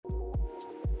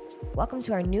Welcome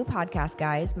to our new podcast,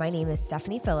 guys. My name is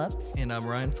Stephanie Phillips. And I'm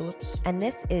Ryan Phillips. And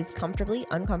this is Comfortably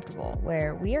Uncomfortable,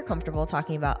 where we are comfortable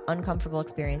talking about uncomfortable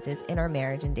experiences in our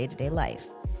marriage and day-to-day life.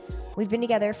 We've been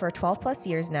together for 12 plus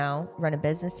years now, run a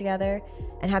business together,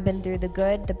 and have been through the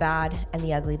good, the bad, and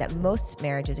the ugly that most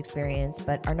marriages experience,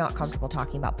 but are not comfortable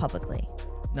talking about publicly.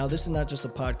 Now, this is not just a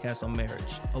podcast on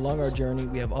marriage. Along our journey,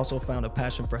 we have also found a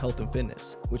passion for health and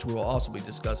fitness, which we will also be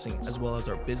discussing, as well as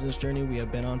our business journey we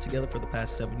have been on together for the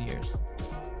past 7 years.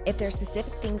 If there are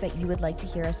specific things that you would like to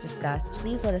hear us discuss,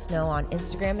 please let us know on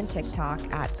Instagram and TikTok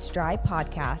at Stry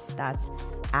Podcast. That's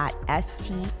at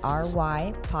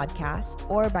STRY Podcast,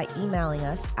 or by emailing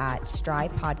us at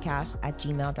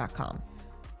strypodcast@gmail.com.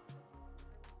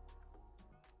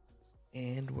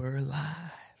 And we're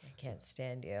live. I can't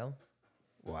stand you.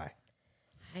 Why?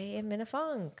 I am in a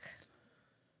funk.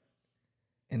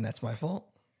 And that's my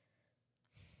fault?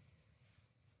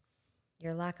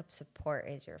 Your lack of support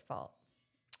is your fault.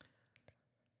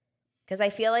 Because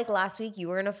I feel like last week you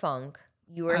were in a funk.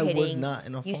 You were hitting. I was not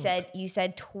in a funk. You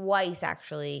said twice,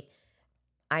 actually,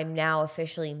 I'm now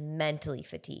officially mentally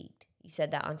fatigued. You said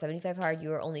that on 75 Hard, you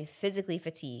were only physically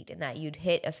fatigued, and that you'd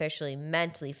hit officially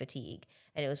mentally fatigued.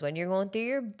 And it was when you're going through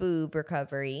your boob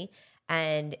recovery,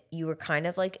 and you were kind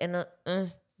of like in a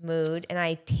mood, and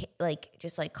I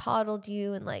just coddled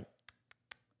you and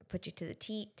put you to the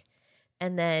teat.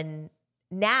 And then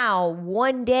now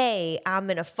one day I'm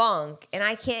in a funk and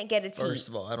I can't get a teat. First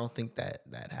of all, I don't think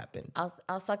that happened.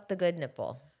 I'll suck the good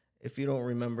nipple. If you don't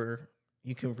remember,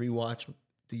 you can rewatch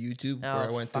the YouTube where I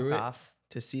went through it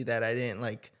to see that I didn't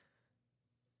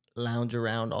lounge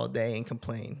around all day and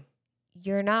complain.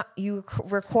 You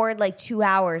record 2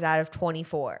 hours out of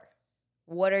 24.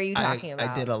 What are you talking about?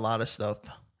 I did a lot of stuff,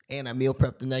 and I meal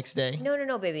prepped the next day.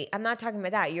 No, baby. I'm not talking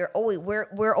about that.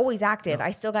 We're always active. No.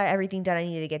 I still got everything done I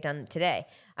needed to get done today.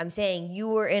 I'm saying you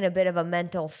were in a bit of a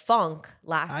mental funk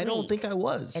last week. I don't think I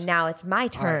was. And now it's my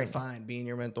turn. All right, fine. Be in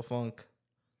your mental funk.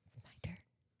 It's my turn.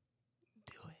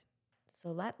 Do it.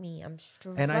 So I'm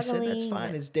struggling. And I said that's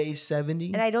fine. It's day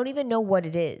 70. And I don't even know what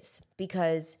it is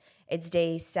because it's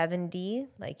day 70,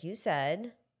 like you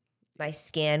said. My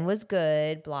scan was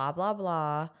good, blah, blah,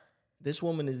 blah. This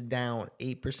woman is down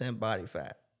 8% body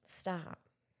fat. Stop.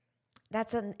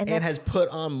 And has put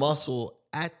on muscle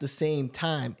at the same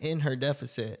time in her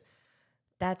deficit.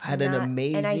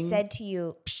 And I said to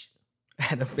you,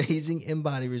 had an amazing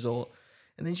in-body result.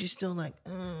 And then she's still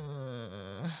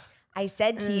I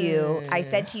said to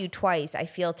you twice, I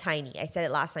feel tiny. I said it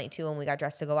last night too when we got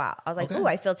dressed to go out. I was like, ooh,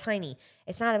 I feel tiny.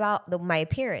 It's not about my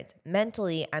appearance.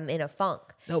 Mentally, I'm in a funk.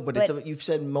 No, but you've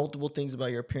said multiple things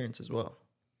about your appearance as well.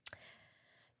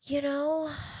 You know,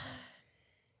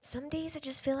 some days I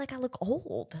just feel like I look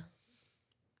old.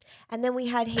 And then we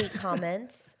had hate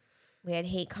comments. On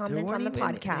the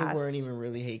podcast. They weren't even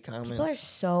really hate comments. People are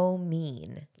so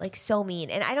mean. So mean.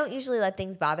 And I don't usually let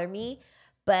things bother me.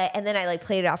 And then I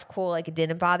played it off cool, it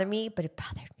didn't bother me, but it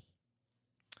bothered me.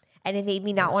 And it made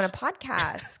me not want a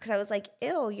podcast because I was like,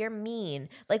 ew, you're mean.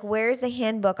 Where's the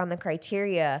handbook on the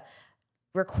criteria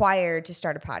required to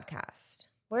start a podcast?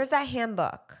 Where's that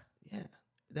handbook? Yeah,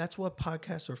 that's what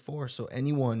podcasts are for. So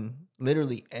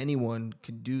literally anyone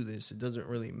could do this. It doesn't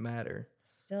really matter.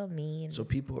 Still mean. So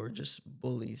people are just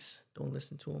bullies. Don't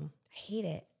listen to them. I hate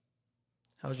it.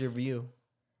 How's your view?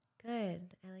 Good.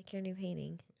 I like your new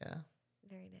painting. Yeah.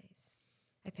 Very nice.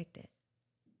 I picked it.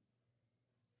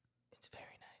 It's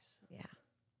very nice. Yeah.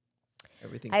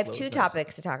 Everything. I have two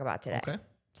topics to talk about today. Okay.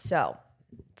 So,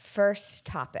 first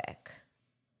topic.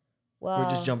 Well, we're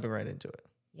just jumping right into it.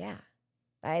 Yeah.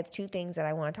 I have two things that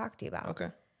I want to talk to you about. Okay.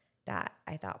 That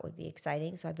I thought would be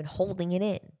exciting, so I've been holding it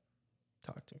in.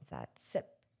 Talk to me. It's that sip.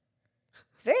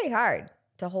 It's very hard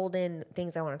to hold in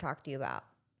things I want to talk to you about.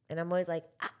 And I'm always like,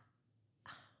 fuck.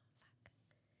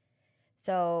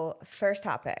 So, first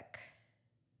topic,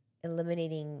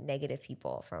 eliminating negative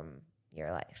people from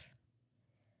your life,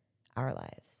 our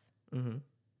lives. Mm-hmm. I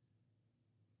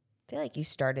feel like you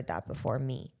started that before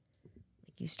me.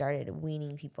 You started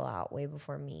weaning people out way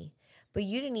before me. But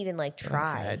you didn't even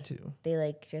try. I had to.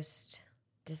 They just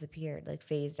disappeared,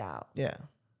 phased out. Yeah.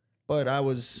 But I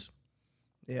was,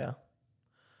 yeah.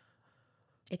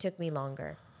 It took me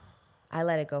longer. I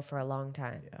let it go for a long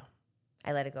time. Yeah.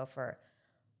 I let it go for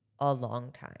a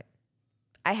long time.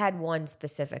 I had one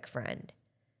specific friend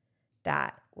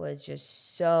that was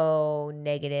just so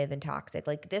negative and toxic.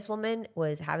 This woman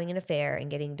was having an affair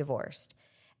and getting divorced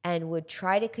and would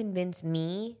try to convince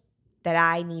me that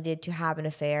I needed to have an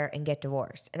affair and get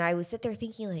divorced. And I would sit there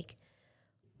thinking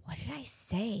what did I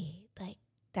say?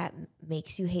 That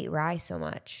makes you hate Rye so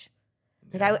much?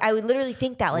 Like I would literally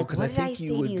think that, like, what did I say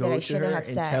to you that I shouldn't have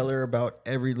said? And tell her about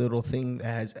every little thing that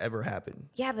has ever happened.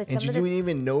 Yeah, but and you didn't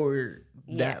even know her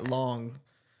that long.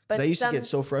 Because I used to get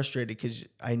so frustrated because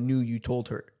I knew you told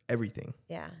her everything.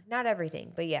 Yeah, not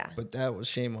everything, but yeah. But that was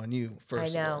shame on you.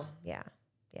 First, I know. Of all. Yeah.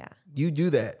 You do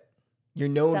that. You're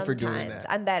known for doing that.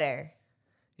 I'm better.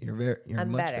 You're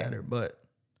much better. But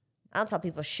I don't tell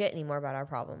people shit anymore about our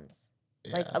problems.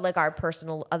 Yeah. Like our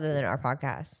personal, other than our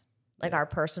podcast, like our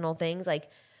personal things. Like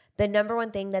the number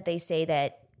one thing that they say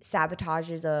that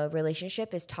sabotages a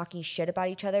relationship is talking shit about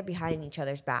each other behind each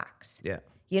other's backs. Yeah.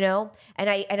 You know? And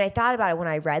I thought about it when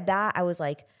I read that. I was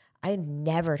like, I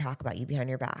never talk about you behind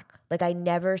your back. Like I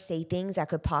never say things that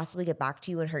could possibly get back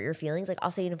to you and hurt your feelings. Like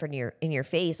I'll say it in your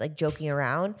face, like joking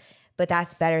around, but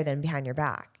that's better than behind your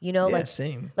back. You know, like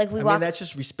same. Like I mean, that's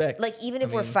just respect. Like even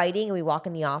if we're fighting and we walk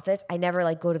in the office, I never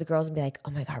like go to the girls and be like,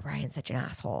 "Oh my God, Ryan's such an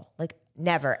asshole." Like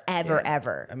never, ever,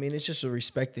 ever. I mean, it's just a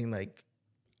respecting. Like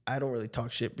I don't really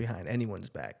talk shit behind anyone's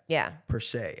back. Yeah. Per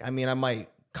se. I mean, I might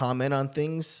comment on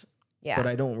things. Yeah. But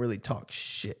I don't really talk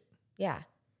shit. Yeah.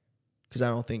 Because I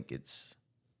don't think it's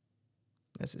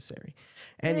necessary.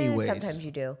 Anyways. Sometimes you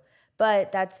do.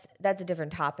 But that's a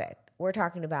different topic. We're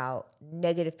talking about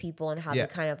negative people and how they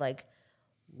kind of like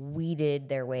weeded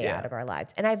their way out of our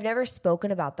lives. And I've never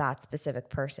spoken about that specific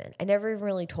person. I never even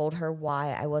really told her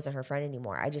why I wasn't her friend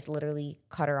anymore. I just literally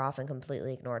cut her off and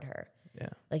completely ignored her. Yeah.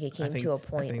 Like it came to a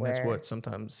point where that's what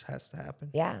sometimes has to happen.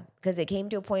 Yeah. Because it came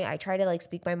to a point I tried to like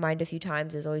speak my mind a few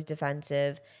times. It was always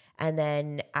defensive. And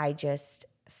then I just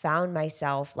found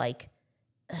myself like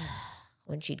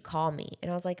when she'd call me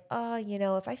and I was like, oh, you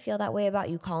know, if I feel that way about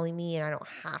you calling me and I don't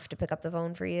have to pick up the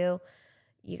phone for you,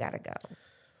 you got to go.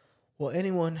 Well,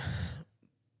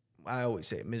 I always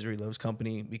say misery loves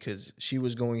company because she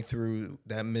was going through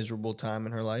that miserable time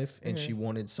in her life and she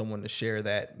wanted someone to share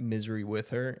that misery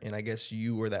with her. And I guess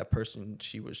you were that person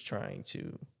she was trying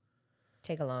to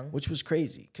take along, which was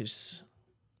crazy because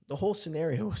the whole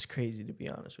scenario was crazy, to be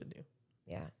honest with you.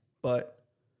 Yeah. But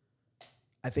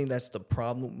I think that's the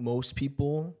problem. Most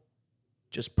people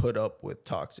just put up with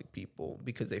toxic people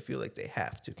because they feel like they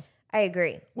have to. I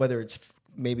agree. Whether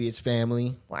maybe it's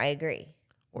family. Well, I agree.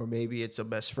 Or maybe it's a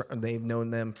best friend. They've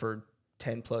known them for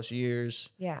 10 plus years.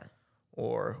 Yeah.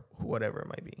 Or whatever it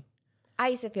might be. I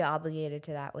used to feel obligated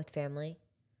to that with family.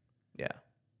 Yeah.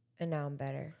 And now I'm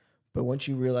better. But once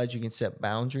you realize you can set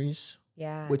boundaries.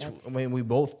 Yeah. Which, I mean, we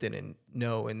both didn't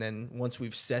know. And then once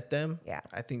we've set them. Yeah.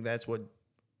 I think that's what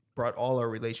brought all our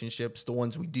relationships, the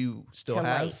ones we do still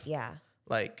have. Light, yeah.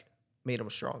 Like, made them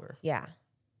stronger. Yeah.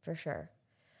 For sure.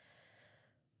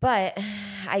 But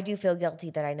I do feel guilty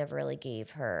that I never really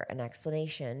gave her an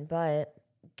explanation. But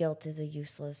guilt is a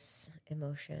useless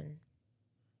emotion.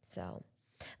 So,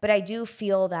 but I do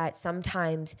feel that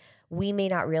sometimes we may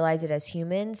not realize it as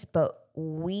humans, but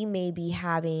we may be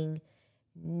having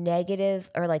negative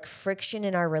or like friction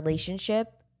in our relationship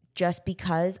just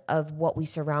because of what we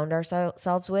surround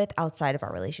ourselves with outside of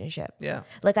our relationship. Yeah.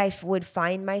 Like I would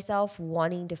find myself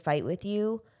wanting to fight with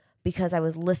you because I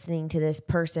was listening to this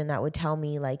person that would tell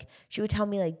me like, she would tell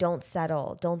me like, don't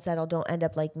settle, don't end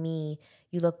up like me.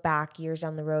 You look back years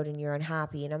down the road and you're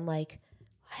unhappy. And I'm like,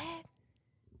 what?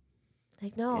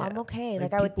 Like, no, I'm okay.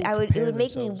 Like it would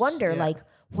make me wonder, like,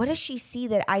 what does she see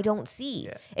that I don't see?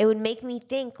 Yeah. It would make me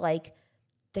think like,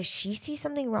 does she see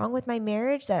something wrong with my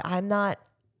marriage that I'm not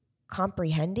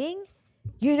comprehending?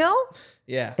 You know?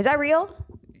 Yeah. Is that real?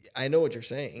 I know what you're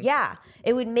saying. Yeah.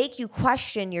 It would make you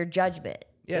question your judgment.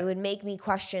 Yeah. It would make me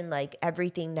question like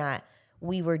everything that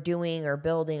we were doing or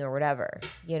building or whatever,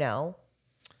 you know?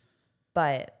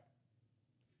 But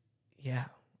yeah,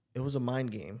 it was a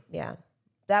mind game. Yeah.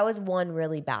 That was one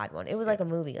really bad one. It was like a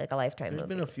movie, like a Lifetime movie.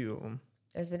 There's been a few of them.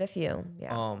 There's been a few,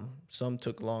 yeah. Some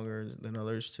took longer than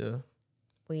others to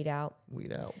weed out,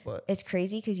 but it's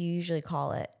crazy because you usually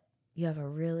call it. You have a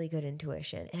really good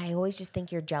intuition, and I always just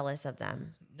think you're jealous of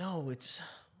them. No, it's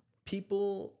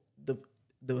people.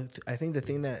 I think the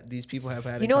thing that these people have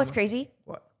had. You know what's crazy?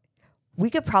 What? We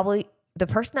could probably the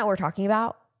person that we're talking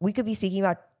about. We could be speaking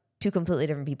about two completely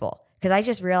different people. Because I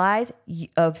just realized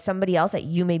of somebody else that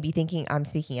you may be thinking I'm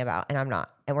speaking about, and I'm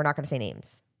not, and we're not going to say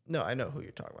names. No, I know who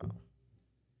you're talking about.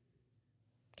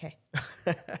 Okay.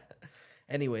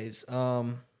 Anyways,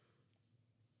 you're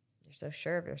so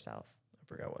sure of yourself. I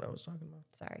forgot what I was talking about.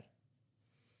 Sorry.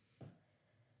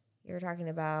 You were talking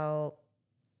about.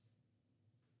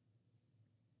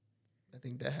 I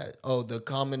think that had the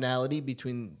commonality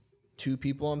between two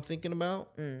people I'm thinking about,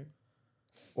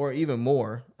 or even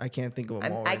more. I can't think of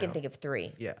them all. I can think of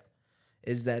three. Yeah,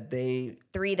 is that they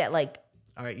three that like.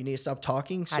 All right, you need to stop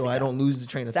talking so I don't lose the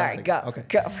train of thought. Sorry, go. Okay,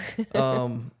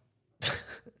 go.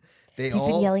 He's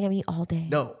been yelling at me all day.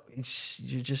 No,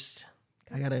 you're just.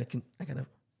 I gotta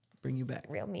bring you back.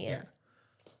 Reel me in.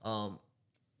 Yeah.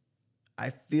 I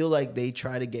feel like they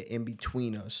try to get in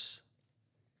between us.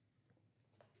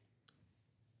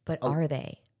 But are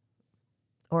they?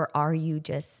 Or are you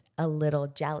just a little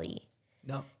jelly?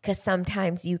 No. Because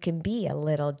sometimes you can be a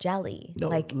little jelly. No,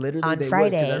 like literally on they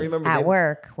Friday would, I remember at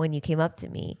work when you came up to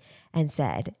me and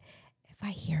said, if I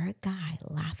hear a guy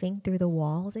laughing through the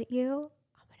walls at you,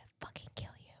 I'm going to fucking kill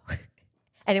you.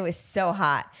 And it was so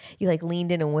hot. You like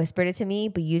leaned in and whispered it to me,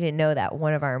 but you didn't know that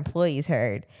one of our employees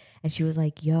heard. And she was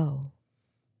like, yo.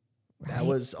 That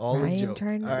was all a joke. All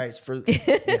right.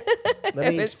 Let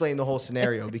me explain the whole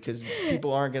scenario because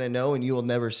people aren't going to know and you will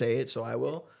never say it. So I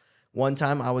will. One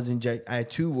time I had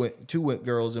two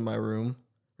girls in my room.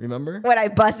 Remember? When I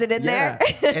busted in there?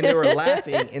 And they were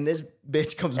laughing and this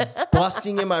bitch comes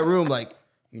busting in my room like,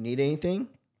 you need anything?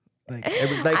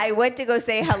 I went to go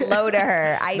say hello to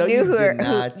her. I knew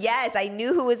yes, I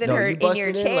knew who was in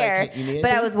your chair,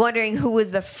 but I was wondering who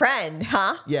was the friend,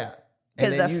 huh? Yeah.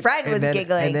 Because the friend was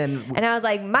giggling. And I was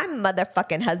like, my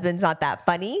motherfucking husband's not that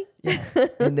funny. Yeah.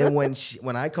 And then when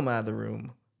I come out of the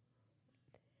room,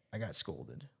 I got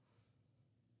scolded.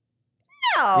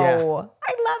 No. Yeah.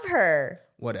 I love her.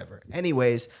 Whatever.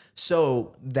 Anyways,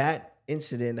 so that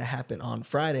incident that happened on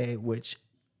Friday, which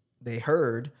they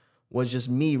heard, was just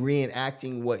me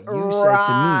reenacting what you said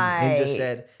to me and just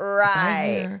said, if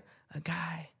I hear a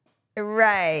guy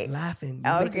laughing,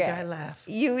 you make a guy laugh.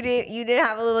 You didn't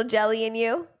have a little jelly in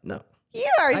you? No. You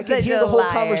are such a liar. I could hear the whole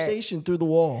conversation through the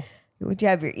wall. Would you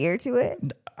have your ear to it?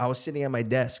 I was sitting at my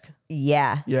desk.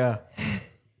 Yeah. Yeah.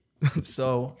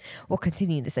 So we'll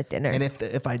continue this at dinner. And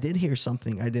if I did hear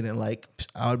something I didn't like,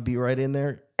 I would be right in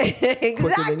there.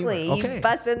 Exactly. You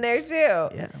bust in there too.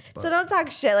 Yeah. So don't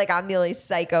talk shit like I'm the only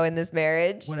psycho in this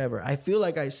marriage. Whatever. I feel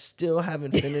like I still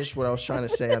haven't finished what I was trying to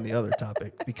say on the other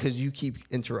topic because you keep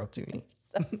interrupting me.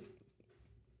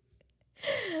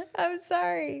 I'm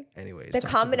sorry. Anyways. The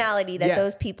commonality that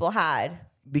those people had.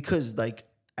 Because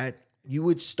they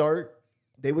would start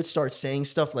saying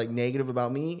stuff like negative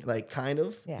about me, like kind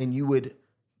of, and you would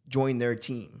join their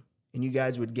team and you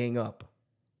guys would gang up.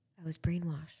 I was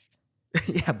brainwashed.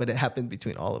 Yeah, but it happened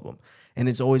between all of them. And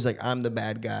it's always like, I'm the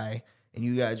bad guy and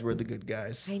you guys were the good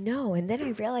guys. I know. And then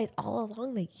I realized all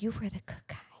along that you were the good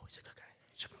guy. Always the good guy.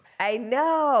 Superman. I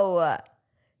know.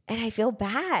 And I feel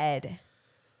bad.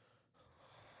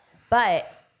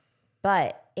 But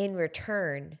in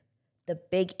return, the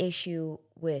big issue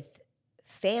with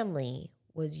family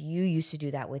was you used to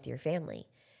do that with your family.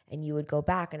 And you would go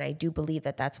back. And I do believe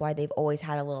that that's why they've always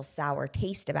had a little sour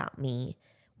taste about me,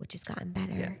 which has gotten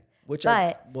better. Yeah.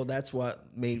 That's what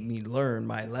made me learn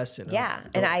my lesson. Yeah.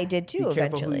 And I did too, eventually. Be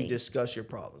careful who you discuss your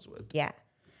problems with. Yeah.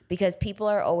 Because people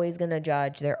are always going to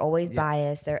judge. They're always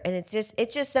biased. And it's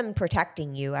just them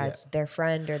protecting you as their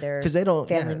friend or their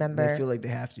family member. They feel like they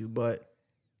have to, but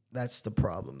that's the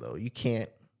problem though. You can't.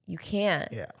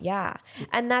 Yeah. Yeah.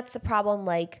 And that's the problem.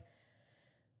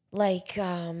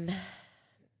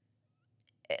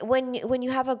 When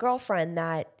you have a girlfriend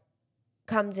that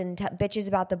comes and bitches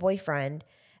about the boyfriend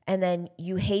and then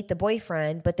you hate the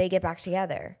boyfriend, but they get back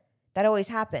together. That always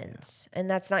happens. Yeah. And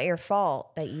that's not your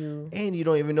fault that you... And you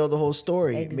don't even know the whole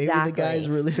story. Exactly. Maybe the guy's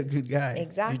really a good guy.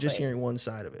 Exactly. You're just hearing one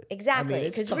side of it. Exactly.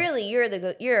 Because really, you're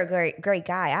a great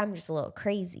guy. I'm just a little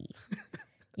crazy.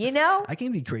 You know? I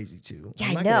can be crazy too. Yeah,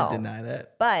 I'm not going to deny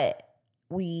that. But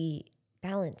we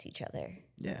balance each other.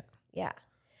 Yeah. Yeah.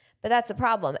 But that's the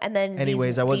problem. And then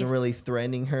anyways, I wasn't really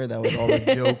threatening her. That was all a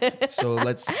joke. So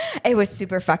it was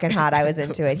super fucking hot. I was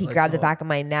into it. He grabbed the back of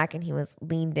my neck and he was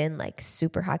leaned in like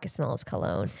super hot. I could smell his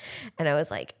cologne. And I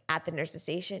was like at the nurse's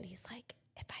station. He's like,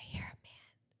 if I hear a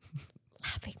man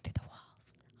laughing through the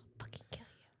walls, I'll fucking kill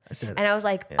you. And I was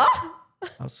like,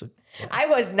 I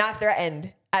was not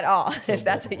threatened at all. If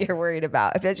that's what you're worried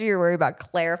about. If that's what you're worried about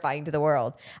clarifying to the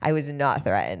world, I was not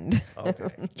threatened.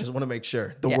 Okay. Just want to make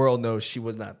sure the world knows she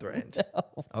was not threatened.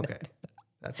 No. Okay.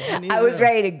 That's all I need. I was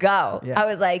ready to go. Yeah. I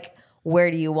was like,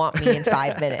 where do you want me in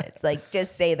 5 minutes? Like,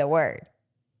 just say the word.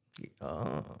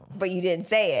 But you didn't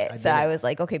say it. I was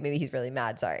like, okay, maybe he's really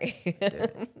mad. Sorry.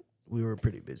 We were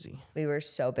pretty busy. We were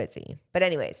so busy. But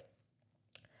anyways.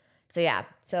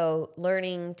 So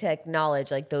learning to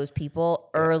acknowledge like those people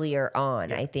earlier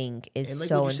on, I think is so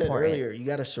important. And like what you said earlier, you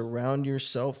got to surround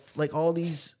yourself like all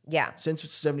these. Yeah. Since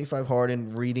 75 Hard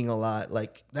and reading a lot,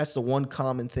 like that's the one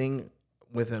common thing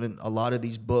within a lot of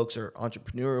these books or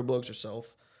entrepreneurial books or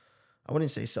I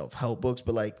wouldn't say self-help books,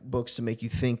 but like books to make you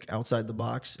think outside the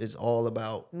box is all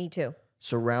about. Me too.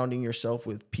 Surrounding yourself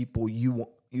with people you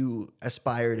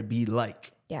aspire to be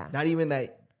like. Yeah. Not even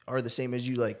that are the same as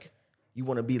you, like. you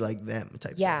want to be like them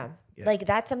type thing. Yeah. Like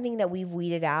that's something that we've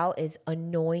weeded out is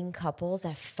annoying couples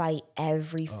that fight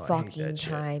every fucking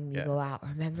time you go out.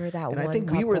 Remember that one? And I think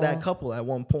we were that couple at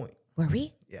one point. Were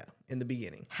we? Yeah, in the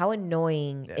beginning. How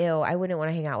annoying. Yeah. Ew, I wouldn't want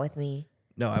to hang out with me.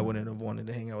 No, I wouldn't have wanted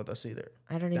to hang out with us either.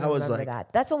 I don't even remember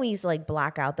that. That's when we used to like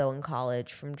black out though in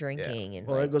college from drinking. And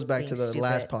well, it goes back to the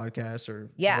last podcast or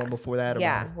one before that.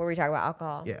 Yeah, where we talk about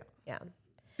alcohol. Yeah. Yeah.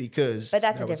 Because. But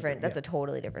that's that's a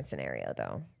totally different scenario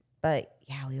though. But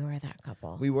yeah, we were that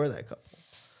couple. We were that couple.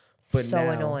 But so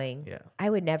now, annoying. Yeah. I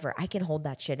would never. I can hold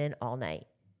that shit in all night.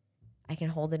 I can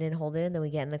hold it in. Then we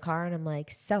get in the car and I'm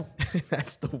like, so.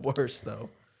 That's the worst though.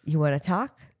 You want to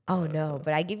talk? Oh no,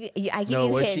 but I give you no,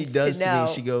 you what hints she does to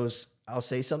me, she goes, I'll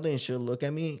say something and she'll look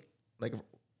at me like,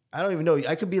 I don't even know.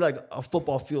 I could be like a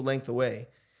football field length away.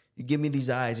 You give me these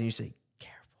eyes and you say,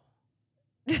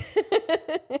 careful.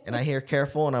 And I hear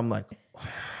careful and I'm like,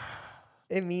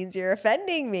 it means you're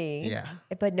offending me. Yeah.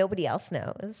 But nobody else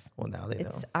knows. Well, now they know.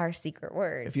 It's our secret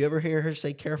word. If you ever hear her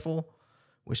say careful,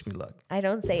 wish me luck. I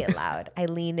don't say it loud. I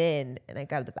lean in and I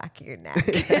grab the back of your neck.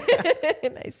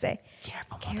 And I say,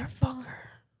 careful, motherfucker.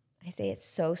 I say it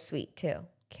so sweet too.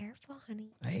 Careful,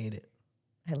 honey. I hate it.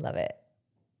 I love it.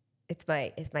 It's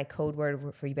my code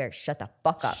word for you better shut the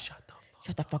fuck up.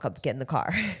 Shut the fuck up. Get in the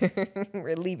car.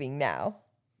 We're leaving now.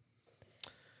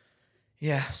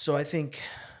 Yeah, so I think...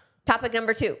 Topic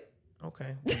number 2.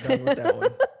 Okay, we're done with that one.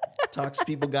 Toxic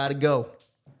people gotta go.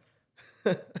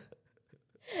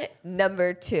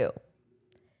 Number 2.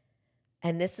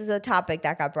 And this is a topic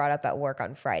that got brought up at work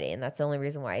on Friday. And that's the only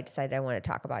reason why I decided I want to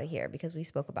talk about it here, because we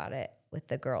spoke about it with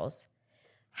the girls.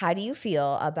 How do you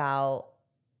feel about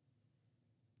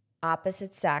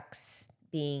opposite sex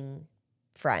being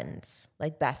friends,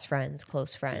 like best friends,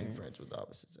 close friends? Being friends with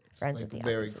opposite sex. Friends like with the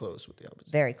very opposite. Close with the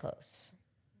opposite. Very close.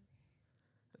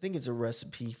 I think it's a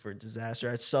recipe for disaster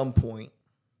at some point.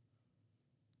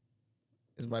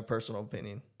 Is my personal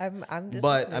opinion. I'm just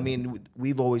but listening. I mean,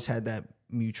 we've always had that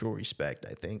mutual respect.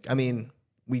 I think. I mean,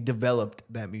 we developed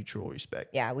that mutual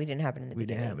respect. Yeah, we didn't have it in the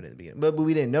beginning. We didn't have it in the beginning, but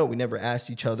we didn't know. We never asked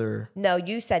each other. No,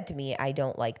 you said to me, "I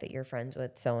don't like that you're friends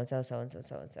with so and so, so and so,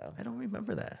 so and so." I don't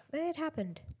remember that. It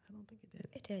happened. I don't think it did.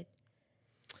 It did.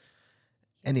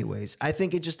 Anyways, I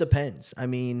think it just depends. I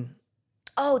mean,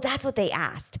 oh, that's what they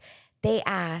asked. They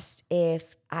asked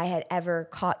if I had ever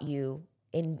caught you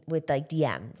in with like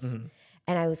DMs. Mm-hmm.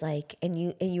 And I was like, and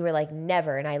you were like,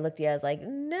 never. And I looked at you, I was like,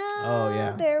 no, oh,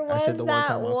 yeah. There was I said the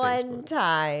that one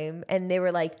time. And they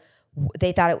were like,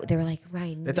 they were like,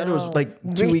 Ryan, they thought it was like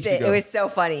 2 weeks ago. It was so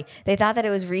funny. They thought that it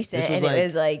was recent. And it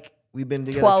was like, we've been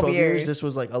together 12 years. This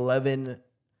was like 11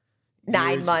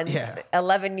 9 months. Yeah.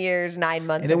 11 years, 9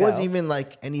 months and ago. it wasn't even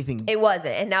like anything. It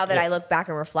wasn't. And now that I look back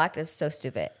and reflect, it was so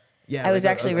stupid. Yeah, I was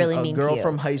actually really mean to you. A girl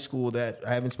from high school that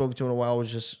I haven't spoken to in a while was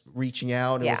just reaching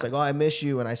out and was like, "Oh, I miss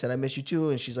you," and I said, "I miss you too."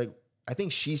 And she's like, "I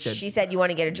think she said you want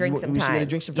to get a drink sometime." We should get a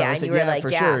drink sometime. Yeah, I said, "Yeah, like,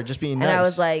 for sure." Just being nice. And I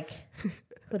was like,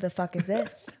 "Who the fuck is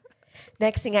this?"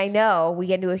 Next thing I know, we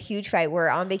get into a huge fight. We're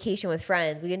on vacation with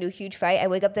friends. We get into a huge fight. I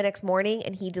wake up the next morning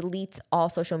and he deletes all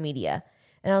social media.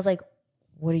 And I was like,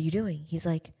 "What are you doing?" He's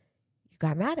like,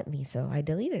 got mad at me, so I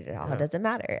deleted it all. Yeah. It doesn't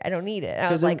matter. I don't need it. And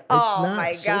I was like, oh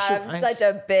my God, I'm such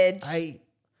a bitch.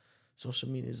 Social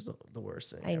media is the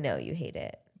worst thing. I know you hate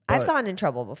it. I've gotten in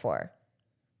trouble before,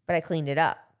 but I cleaned it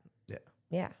up.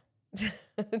 Yeah.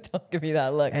 Don't give me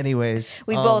that look. Anyways.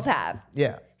 We both have.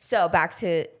 Yeah. So back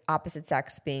to opposite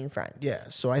sex being friends. Yeah.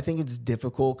 So I think it's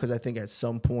difficult because I think at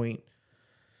some point,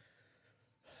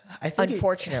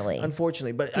 unfortunately,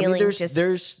 but I mean, there's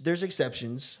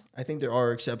exceptions. I think there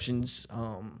are exceptions,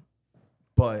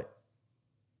 but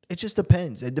it just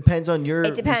depends. It depends on your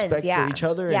respect for each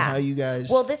other and how you guys.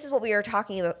 Well, this is what we were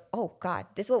talking about. Oh God,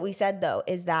 this is what we said though,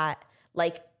 is that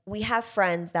like we have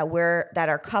friends that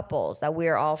are couples that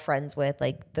we're all friends with,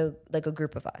 like a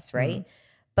group of us, right? Mm-hmm.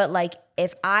 But like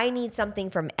if I need something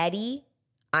from Eddie,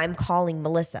 I'm calling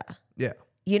Melissa. Yeah,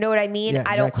 you know what I mean. Yeah,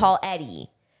 exactly. I don't call Eddie.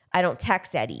 I don't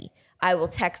text Eddie. I will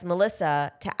text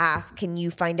Melissa to ask, can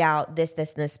you find out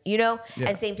this, you know? Yeah.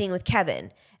 And same thing with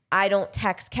Kevin. I don't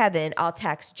text Kevin. I'll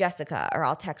text Jessica or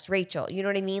I'll text Rachel. You know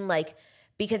what I mean? Like,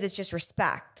 because it's just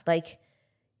respect. Like,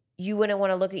 you wouldn't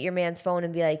want to look at your man's phone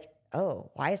and be like, oh,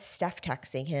 why is Steph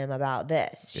texting him about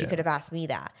this? She could have asked me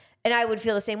that. And I would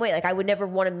feel the same way. Like, I would never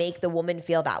want to make the woman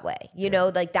feel that way. You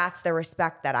know, like that's the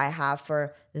respect that I have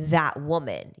for that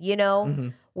woman, you know? Mm-hmm.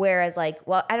 Whereas like,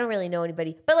 well, I don't really know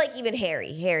anybody, but like even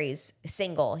Harry's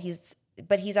single. He's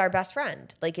our best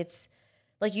friend. Like it's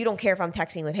like, you don't care if I'm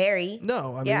texting with Harry.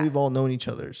 No, I mean, we've all known each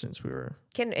other since we were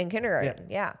in kindergarten.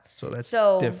 Yeah. So that's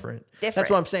different. That's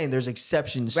what I'm saying. There's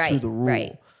exceptions to the rule.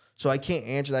 Right. So I can't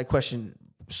answer that question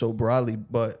so broadly,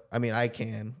 but I mean, I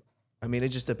can. I mean, it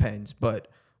just depends. But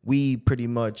we pretty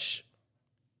much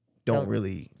don't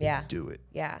really do it.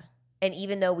 Yeah. And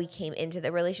even though we came into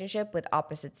the relationship with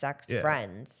opposite sex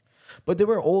friends. But they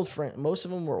were old friends. Most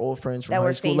of them were old friends from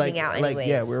high school. That were phasing out anyways.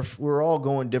 Yeah, we're all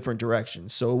going different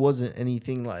directions. So it wasn't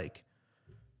anything like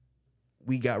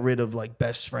we got rid of like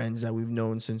best friends that we've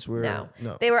known since no.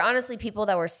 They were honestly people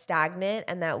that were stagnant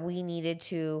and that we needed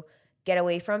to get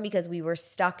away from because we were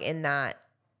stuck in that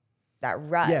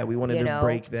rut. Yeah, we wanted to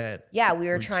break that. Yeah, we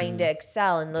were trying to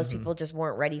excel, and those people just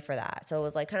weren't ready for that. So it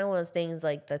was like kind of one of those things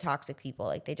like the toxic people,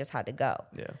 like they just had to go.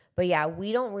 Yeah. But yeah,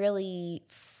 we don't really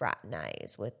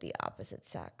fraternize with the opposite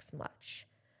sex much.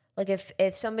 Like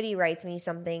if somebody writes me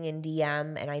something in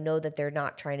DM and I know that they're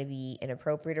not trying to be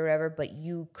inappropriate or whatever, but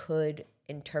you could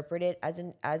interpret it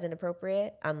as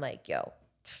inappropriate, I'm like, yo,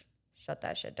 shut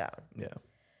that shit down. Yeah.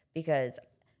 Because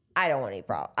I don't want any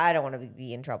problem. I don't want to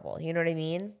be in trouble. You know what I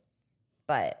mean?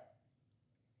 But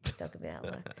don't give me that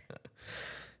look.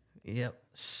 Yep.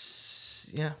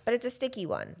 Yeah. But it's a sticky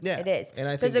one. Yeah. It is. And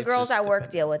I because the girls at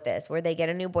work deal with this, where they get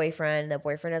a new boyfriend, the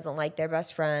boyfriend doesn't like their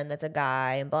best friend, that's a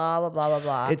guy, and blah, blah, blah, blah,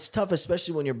 blah. It's tough,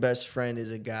 especially when your best friend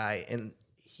is a guy and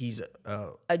he's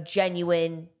a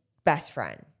genuine best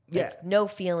friend. Like, no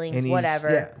feelings,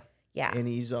 whatever. Yeah. And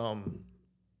he's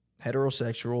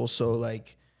heterosexual, so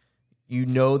like you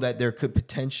know that there could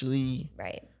potentially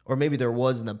or maybe there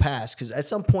was in the past, because at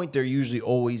some point there usually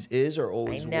always is or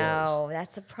always was. I know,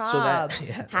 that's a problem.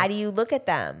 So how do you look at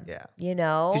them? Yeah. You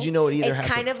know? Because you know it either it's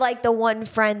kind of like the one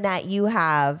friend that you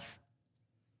have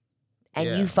and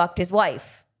you fucked his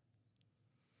wife.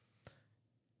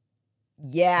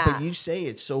 Yeah. But you say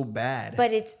it's so bad.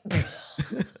 But it's...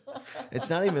 It's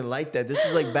not even like that. This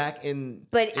is like back in...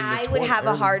 But I would have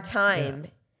a hard time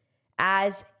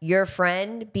as your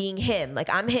friend being him.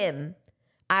 Like, I'm him.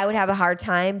 I would have a hard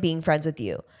time being friends with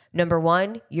you. Number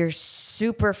one, you're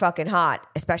super fucking hot,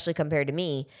 especially compared to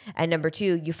me. And number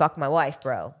two, you fucked my wife,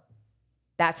 bro.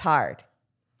 That's hard.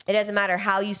 It doesn't matter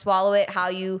how you swallow it,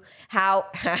 however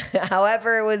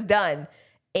it was done.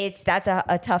 That's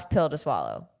a tough pill to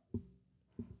swallow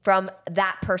from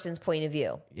that person's point of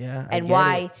view. Yeah. And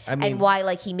why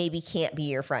like he maybe can't be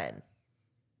your friend.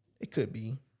 It could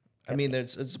be. I mean,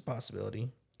 it's a possibility.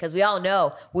 Because we all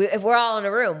know, if we're all in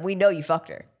a room, we know you fucked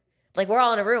her. Like, we're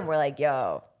all in a room, we're like,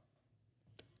 yo,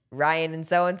 Ryan and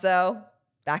so-and-so,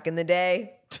 back in the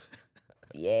day.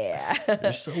 Yeah.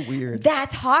 You're so weird.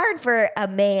 That's hard for a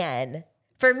man.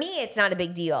 For me, it's not a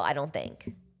big deal, I don't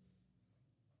think.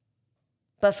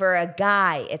 But for a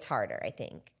guy, it's harder, I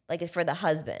think. Like, it's for the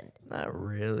husband. Not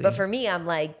really. But for me, I'm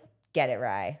like, get it,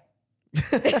 Rye.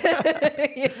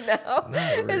 You know,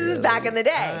 this is back in the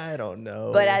day. I don't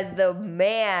know. But as the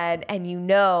man, and you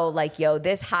know, like, yo,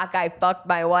 this hot guy fucked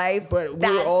my wife. But we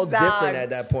were all different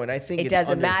at that point. I think it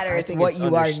doesn't matter. It's what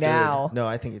you are now. No,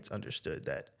 I think it's understood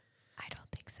that. I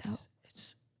don't think so.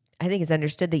 I think it's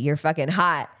understood that you're fucking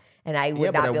hot, and I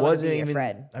would not be able to be your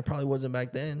friend. I probably wasn't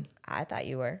back then. I thought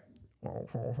you were.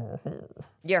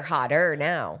 You're hotter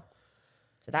now,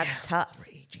 so that's tough. We're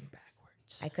aging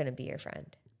backwards. I couldn't be your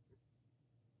friend.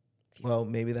 Well,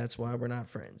 maybe that's why we're not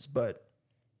friends, but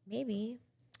maybe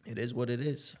it is what it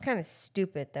is. It's kind of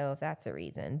stupid though, if that's a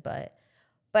reason, but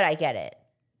I get it.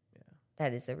 Yeah,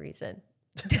 that is a reason.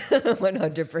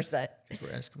 100%. Because we're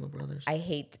Eskimo brothers. I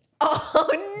hate.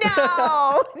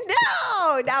 Oh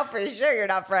no, now for sure you're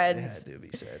not friends. It had to be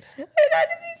said. It had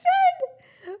to be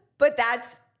said. But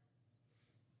that's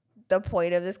the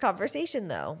point of this conversation,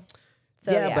 though.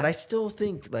 So, yeah, but I still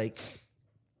think like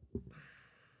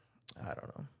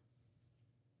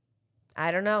I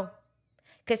don't know.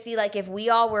 Because, see, like, if we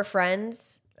all were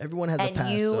friends. Everyone has a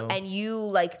past, and you,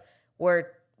 like,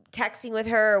 were texting with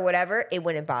her or whatever, it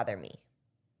wouldn't bother me.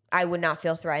 I would not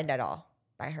feel threatened at all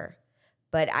by her.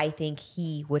 But I think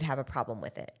he would have a problem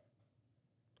with it.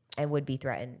 And would be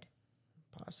threatened.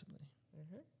 Possibly.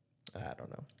 Mm-hmm. I don't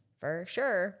know. For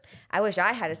sure. I wish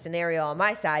I had a scenario on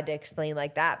my side to explain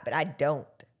like that, but I don't.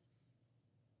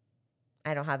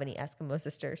 I don't have any Eskimo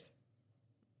sisters.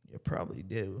 You probably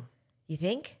do. You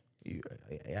think?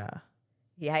 Yeah.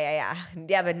 Yeah,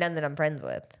 but none that I'm friends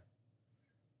with.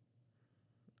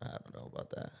 I don't know about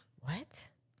that. What?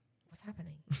 What's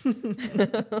happening?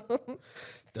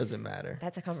 Doesn't matter.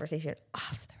 That's a conversation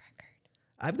off the record.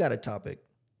 I've got a topic.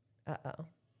 Uh-oh.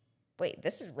 Wait,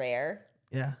 this is rare.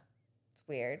 Yeah. It's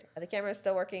weird. Are the cameras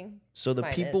still working? So the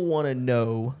people want to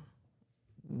know,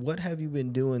 what have you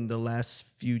been doing the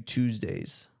last few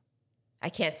Tuesdays? I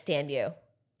can't stand you.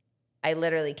 I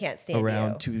literally can't stand you.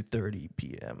 Around 2:30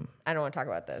 p.m. I don't want to talk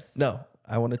about this. No,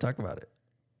 I want to talk about it.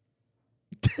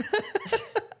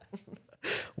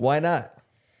 Why not?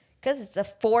 Because it's a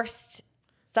forced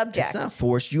subject. It's not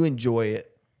forced. You enjoy it.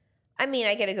 I mean,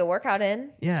 I get a good workout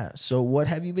in. Yeah. So what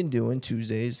have you been doing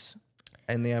Tuesdays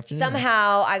in the afternoon?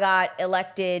 Somehow I got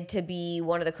elected to be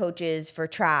one of the coaches for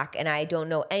track, and I don't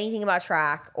know anything about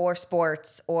track or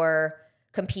sports or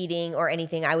competing or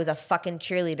anything. I was a fucking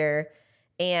cheerleader,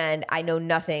 and I know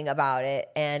nothing about it.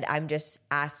 And I'm just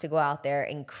asked to go out there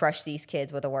and crush these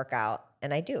kids with a workout.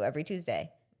 And I do every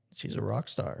Tuesday. She's a rock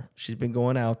star. She's been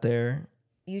going out there.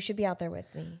 You should be out there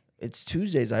with me. It's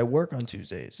Tuesdays. I work on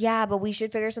Tuesdays. Yeah, but we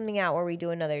should figure something out where we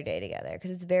do another day together because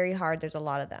it's very hard. There's a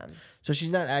lot of them. So she's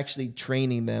not actually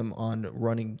training them on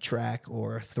running track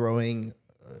or throwing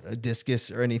a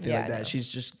discus or anything like that.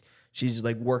 No. She's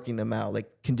like working them out, like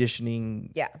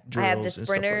conditioning. Yeah, I have the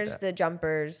sprinters, the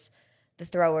jumpers, the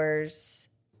throwers.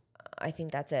 I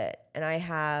think that's it. And I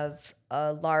have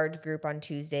a large group on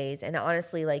Tuesdays. And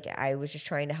honestly, like I was just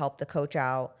trying to help the coach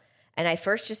out. And I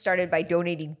first just started by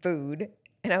donating food.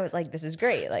 And I was like, this is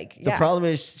great. Like, the problem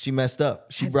is she messed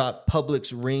up. She brought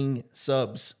Publix ring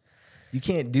subs. You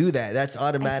can't do that. That's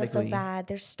automatically. I feel so bad.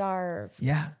 They're starved.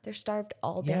 Yeah. They're starved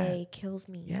all day. Kills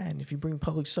me. Yeah. And if you bring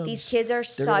Publix subs, these kids are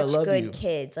such good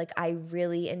kids. Like I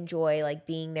really enjoy like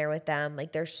being there with them.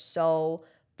 Like they're so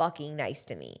fucking nice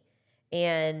to me.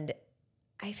 And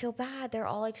I feel bad. They're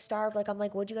all like starved. Like I'm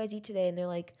like, what'd you guys eat today? And they're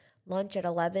like, lunch at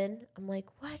 11. I'm like,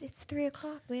 what? It's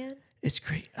 3:00, man. It's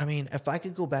great. I mean, if I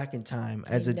could go back in time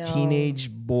as a teenage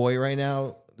boy right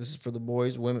now, this is for the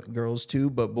boys, women, girls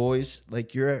too, but boys,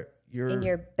 like you're in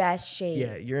your best shape.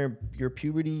 Yeah, your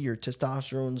puberty, your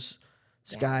testosterone's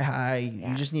sky high. Yeah.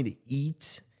 You just need to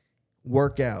eat and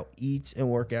work out, eat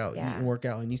and work out.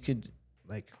 And you could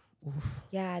like, oof,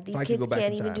 these kids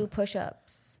can't even do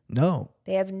push-ups. No.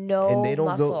 They have no and they don't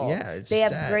muscle. They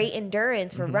have sad. Great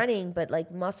endurance for running, but like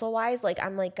muscle wise, like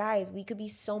I'm like, guys, we could be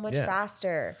so much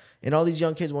faster. And all these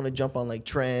young kids want to jump on like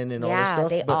trend and all this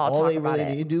stuff, but all they really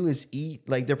need to do is eat.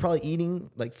 Like they're probably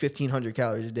eating like 1,500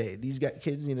 calories a day. These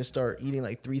kids need to start eating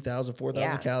like 3,000,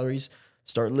 4,000 calories,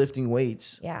 start lifting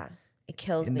weights. Yeah, it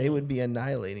kills me. And they would be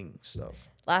annihilating stuff.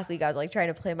 Last week I was like trying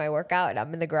to plan my workout and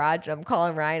I'm in the garage and I'm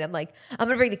calling Ryan. I'm like, I'm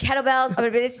going to bring the kettlebells. I'm going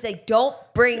to bring this. He's like, don't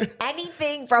bring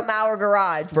anything from our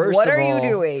garage. What are you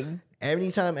doing?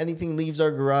 Anytime anything leaves our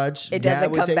garage, it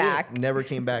doesn't come back. Never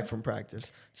came back from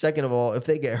practice. Second of all, if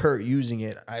they get hurt using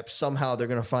it, somehow they're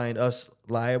going to find us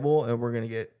liable and we're going to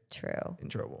get in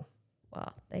trouble.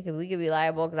 Well, we could be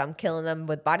liable because I'm killing them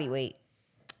with body weight.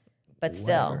 But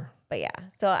still,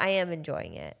 so I am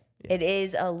enjoying it. Yeah. It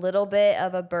is a little bit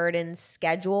of a burden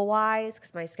schedule-wise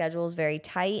because my schedule is very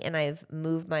tight and I've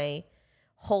moved my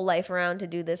whole life around to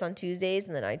do this on Tuesdays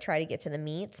and then I try to get to the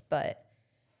meets, but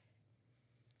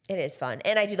it is fun.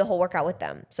 And I do the whole workout with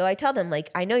them. So I tell them, like,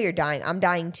 I know you're dying. I'm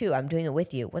dying too. I'm doing it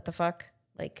with you. What the fuck?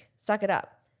 Like, suck it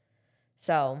up.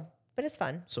 So, but it's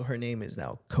fun. So her name is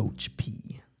now Coach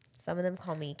P. Some of them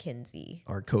call me Kinsey.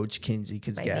 Or Coach Kinsey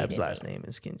because Gab's last name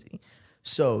is Kinsey.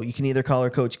 So you can either call her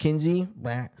Coach Kinsey,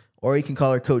 or you can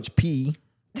call her Coach P.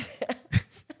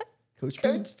 Coach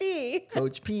P.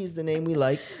 Coach P is the name we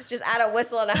like. Just add a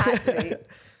whistle and a hat to me.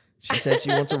 She says she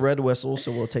wants a red whistle,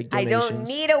 so we'll take donations. I don't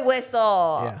need a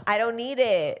whistle. Yeah. I don't need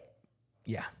it.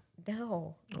 Yeah.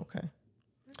 No. Okay.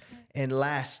 And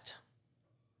last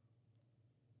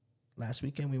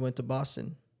weekend we went to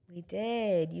Boston. We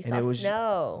did. You saw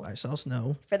snow. I saw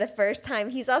snow. For the first time.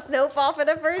 He saw snowfall for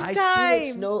the first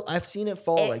time. I've seen it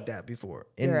fall like that before.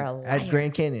 You're a liar. At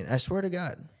Grand Canyon. I swear to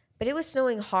God. But it was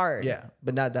snowing hard. Yeah,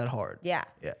 but not that hard. Yeah.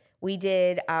 We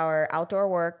did our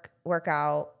outdoor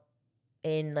workout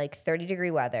in like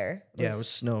 30-degree weather. It was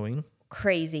snowing.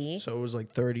 Crazy. So it was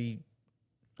like 30,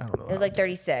 I don't know. It was like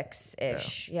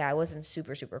 36-ish. Yeah, it wasn't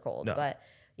super, super cold. No. But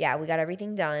yeah, we got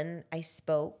everything done. I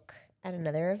spoke at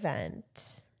another event,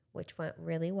 which went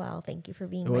really well. Thank you for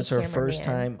being my cameraman. It was her first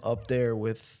time up there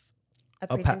with a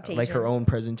presentation. Like her own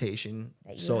presentation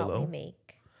that you solo. Helped me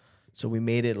make. So we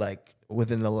made it like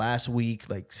within the last week,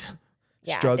 like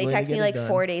struggling. They texted me like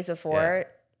 4 days before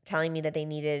telling me that they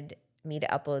needed me to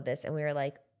upload this. And we were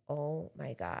like, oh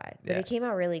my God. But it came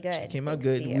out really good. It came out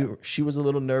good. She was a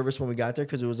little nervous when we got there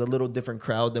because it was a little different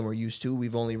crowd than we're used to.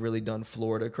 We've only really done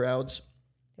Florida crowds.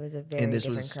 It was a very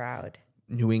different crowd.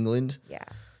 New England. Yeah.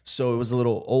 So it was a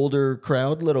little older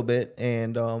crowd, a little bit.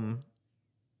 And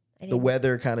the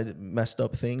weather kind of messed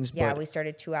up things. Yeah, we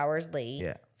started 2 hours late.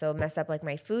 Yeah. So it messed up like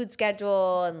my food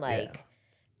schedule and like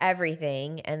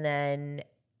everything. And then,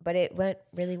 but it went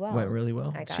really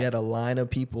well. She had a line of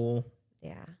people.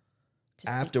 Yeah.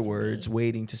 Afterwards,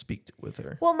 waiting to speak with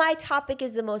her. Well, my topic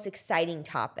is the most exciting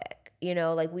topic. You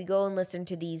know, like we go and listen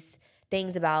to these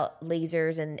things about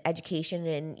lasers and education,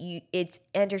 and it's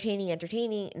not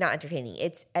entertaining.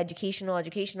 It's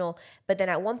educational. But then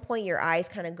at one point your eyes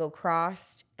kind of go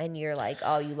crossed and you're like,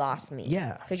 oh, you lost me.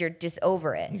 Yeah. Because you're just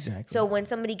over it. Exactly. So when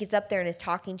somebody gets up there and is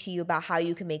talking to you about how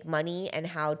you can make money and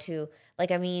how to, like,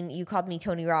 I mean, you called me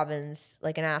Tony Robbins,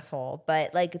 like an asshole,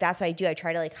 but like, that's what I do. I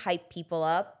try to like hype people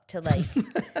up to like,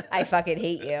 I fucking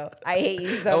hate you. I hate you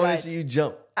so much. I want to see you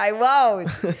jump. I won't.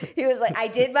 He was like, I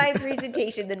did my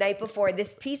presentation the night before.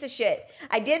 This piece of shit.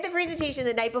 I did the presentation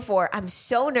the night before. I'm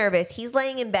so nervous. He's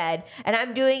laying in bed and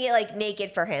I'm doing it like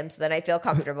naked for him so that I feel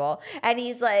comfortable. And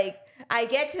he's like, I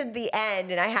get to the end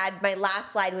and I had my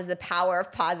last slide was the power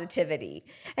of positivity.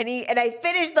 And I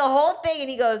finished the whole thing and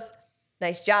he goes,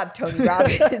 nice job, Tony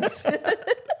Robbins.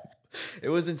 It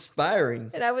was inspiring.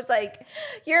 And I was like,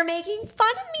 you're making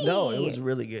fun of me. No, it was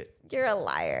really good. You're a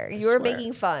liar. You were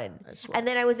making fun. And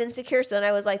then I was insecure. So then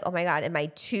I was like, oh my God, am I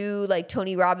too like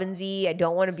Tony Robbins-y? I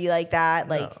don't want to be like that.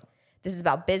 Like, no. This is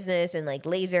about business and like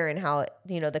laser and how,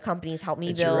 the companies help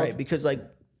me build. You're right. Because like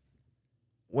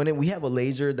when we have a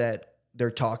laser that they're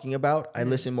talking about, I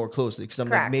listen more closely because I'm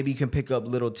like, maybe you can pick up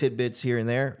little tidbits here and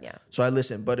there. Yeah. So I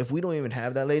listen. But if we don't even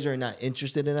have that laser and not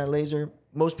interested in that laser,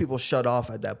 most people shut off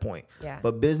at that point. Yeah.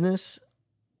 But business,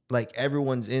 like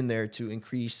everyone's in there to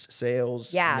increase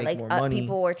sales. Yeah. Make like more money.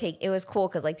 People were it was cool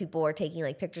because like people were taking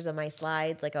like pictures of my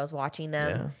slides. Like I was watching them.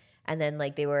 Yeah. And then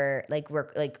like they were like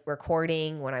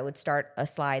recording when I would start a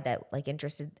slide that like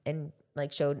interested and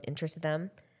like showed interest in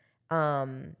them.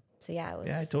 So yeah, it was.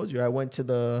 Yeah, I told you I went to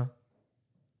the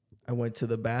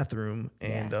bathroom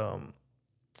and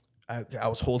I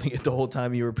was holding it the whole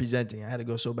time you were presenting. I had to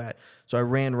go so bad. So I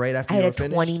ran right after you were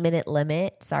finished. I had a 20-minute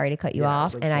limit. Sorry to cut you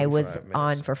off. And I was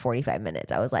on for 45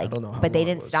 minutes. I was like, I don't know how but they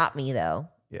didn't stop me though.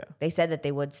 Yeah. They said that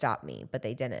they would stop me, but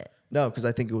they didn't. No, because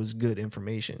I think it was good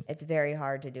information. It's very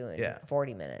hard to do in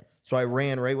 40 minutes. So I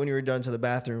ran right when you were done to the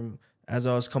bathroom. As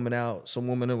I was coming out, some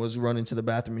woman was running to the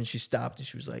bathroom and she stopped and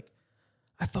she was like,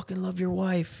 I fucking love your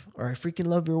wife, or I freaking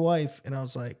love your wife. And I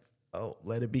was like, oh,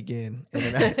 let it begin. And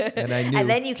then I knew. And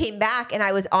then you came back and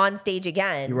I was on stage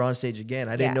again. You were on stage again.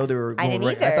 I didn't know they were going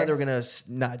right. I thought they were going to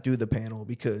not do the panel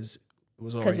because it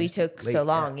was already we took late. So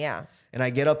long, yeah. And I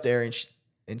get up there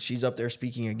and she's up there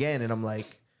speaking again. And I'm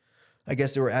like, I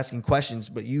guess they were asking questions,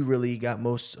 but you really got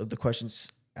most of the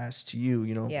questions asked to you,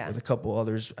 with a couple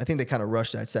others. I think they kind of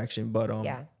rushed that section, but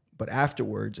But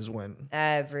afterwards is when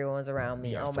everyone was around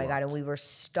me. Oh my God. And we were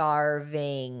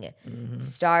starving, mm-hmm.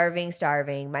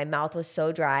 starving. My mouth was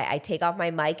so dry. I take off my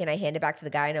mic and I hand it back to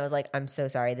the guy and I was like, I'm so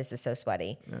sorry. This is so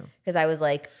sweaty. Because I was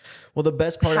like, well, the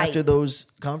best part after those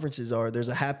conferences are there's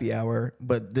a happy hour,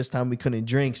 but this time we couldn't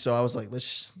drink. So I was like, we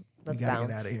gotta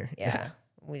get out of here. Yeah.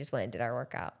 We just went and did our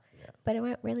workout. Yeah. But it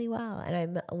went really well. And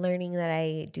I'm learning that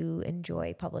I do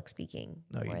enjoy public speaking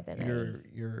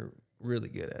you're really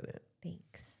good at it.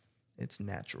 Thanks. It's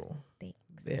natural. Thanks.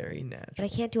 Very natural. But I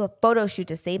can't do a photo shoot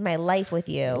to save my life with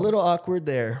you. A little awkward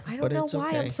there. I don't know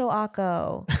why I'm so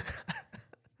awko.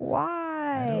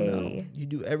 Why? I don't know. You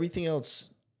do everything else.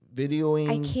 Videoing,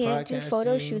 I can't do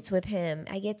photo shoots with him.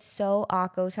 I get so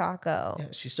awko taco.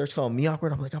 Yeah, she starts calling me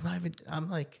awkward.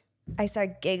 I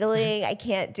start giggling. I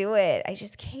can't do it. I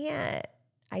just can't.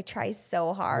 I try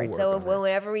so hard. So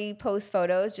whenever we post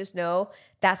photos, just know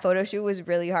that photo shoot was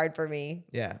really hard for me.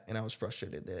 Yeah, and I was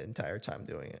frustrated the entire time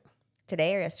doing it.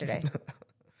 Today or yesterday?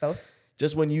 Both?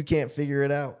 Just when you can't figure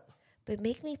it out. But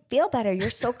make me feel better. You're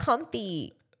so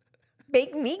comfy.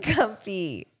 Make me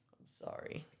comfy. I'm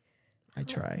sorry. I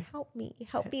try. Help me.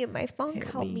 Help me in my funk.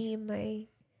 Help me in my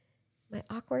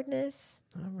awkwardness.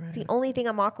 All right. It's the only thing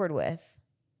I'm awkward with.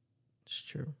 It's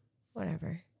true.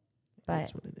 Whatever. But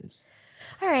that's what it is.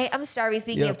 All right, I'm starving.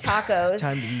 Speaking of tacos.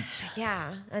 Time to eat.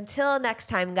 Yeah. Until next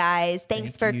time, guys.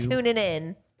 Thanks for tuning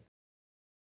in.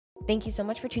 Thank you so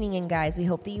much for tuning in, guys. We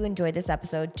hope that you enjoyed this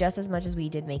episode just as much as we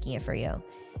did making it for you.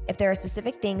 If there are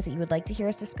specific things that you would like to hear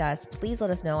us discuss, please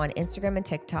let us know on Instagram and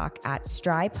TikTok at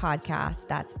Stry Podcast.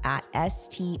 That's at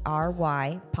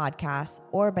STRY Podcast,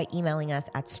 or by emailing us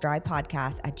at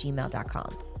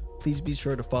strypodcast@gmail.com. Please be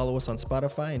sure to follow us on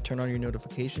Spotify and turn on your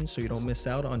notifications so you don't miss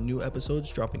out on new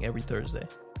episodes dropping every Thursday.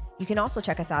 You can also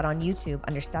check us out on YouTube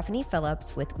under Stephanie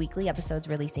Phillips, with weekly episodes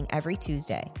releasing every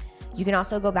Tuesday. You can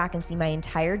also go back and see my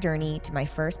entire journey to my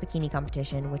first bikini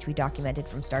competition, which we documented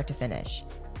from start to finish.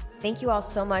 Thank you all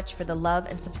so much for the love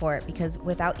and support, because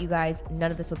without you guys, none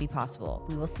of this would be possible.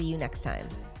 We will see you next time.